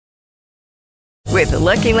 With the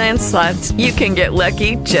Lucky Land Slots, you can get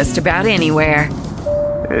lucky just about anywhere.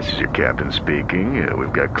 This is your captain speaking.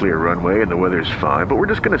 We've got clear runway and the weather's fine, but we're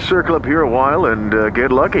just going to circle up here a while and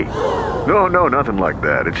get lucky. No, nothing like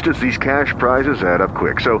that. It's just these cash prizes add up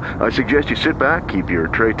quick. So I suggest you sit back, keep your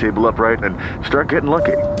tray table upright, and start getting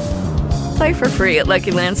lucky. Play for free at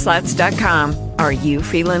LuckyLandSlots.com. Are you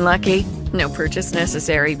feeling lucky? No purchase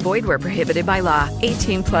necessary. Void where prohibited by law.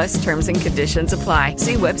 18+ terms and conditions apply.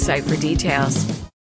 See website for details.